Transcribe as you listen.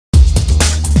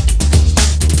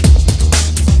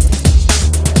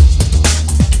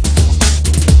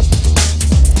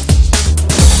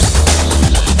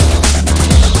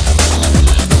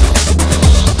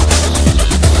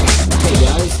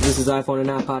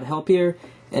iPhoneandiPodHELP here,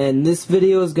 and this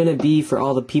video is going to be for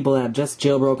all the people that have just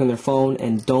jailbroken their phone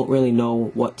and don't really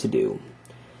know what to do.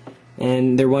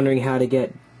 And they're wondering how to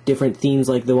get different themes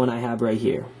like the one I have right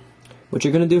here. What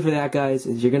you're going to do for that, guys,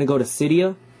 is you're going to go to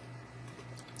Cydia.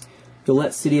 You'll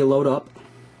let Cydia load up.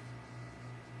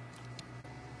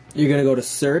 You're going to go to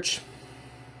search,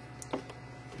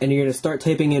 and you're going to start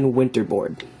typing in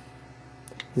WinterBoard.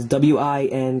 It's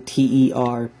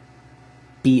WinterBoard,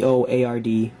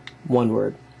 one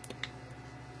word.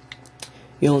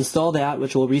 You'll install that,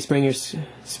 which will respring your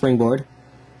springboard,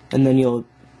 and then you'll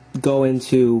go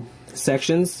into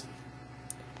sections,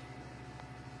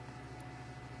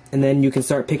 and then you can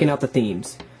start picking out the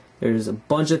themes. There's a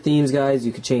bunch of themes, guys.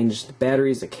 You can change the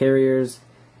batteries, the carriers,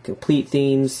 complete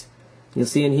themes. You'll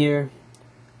see in here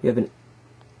you have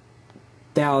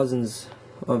thousands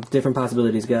of different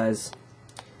possibilities, guys.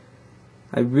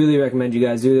 I really recommend you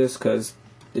guys do this, because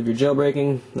if you're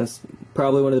jailbreaking, that's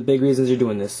probably one of the big reasons you're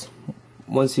doing this.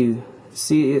 Once you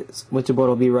see it, WinterBoard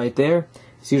will be right there.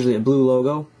 It's usually a blue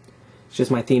logo. It's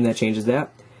just my theme that changes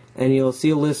that. And you'll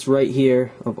see a list right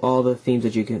here of all the themes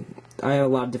that you can. I have a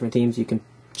lot of different themes. You can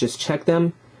just check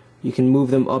them. You can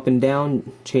move them up and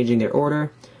down, changing their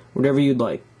order, whatever you'd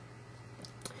like.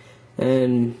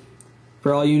 And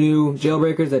for all you new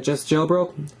jailbreakers that just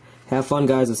jailbroke, have fun,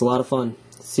 guys. It's a lot of fun.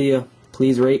 See ya.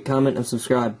 Please rate, comment, and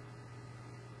subscribe.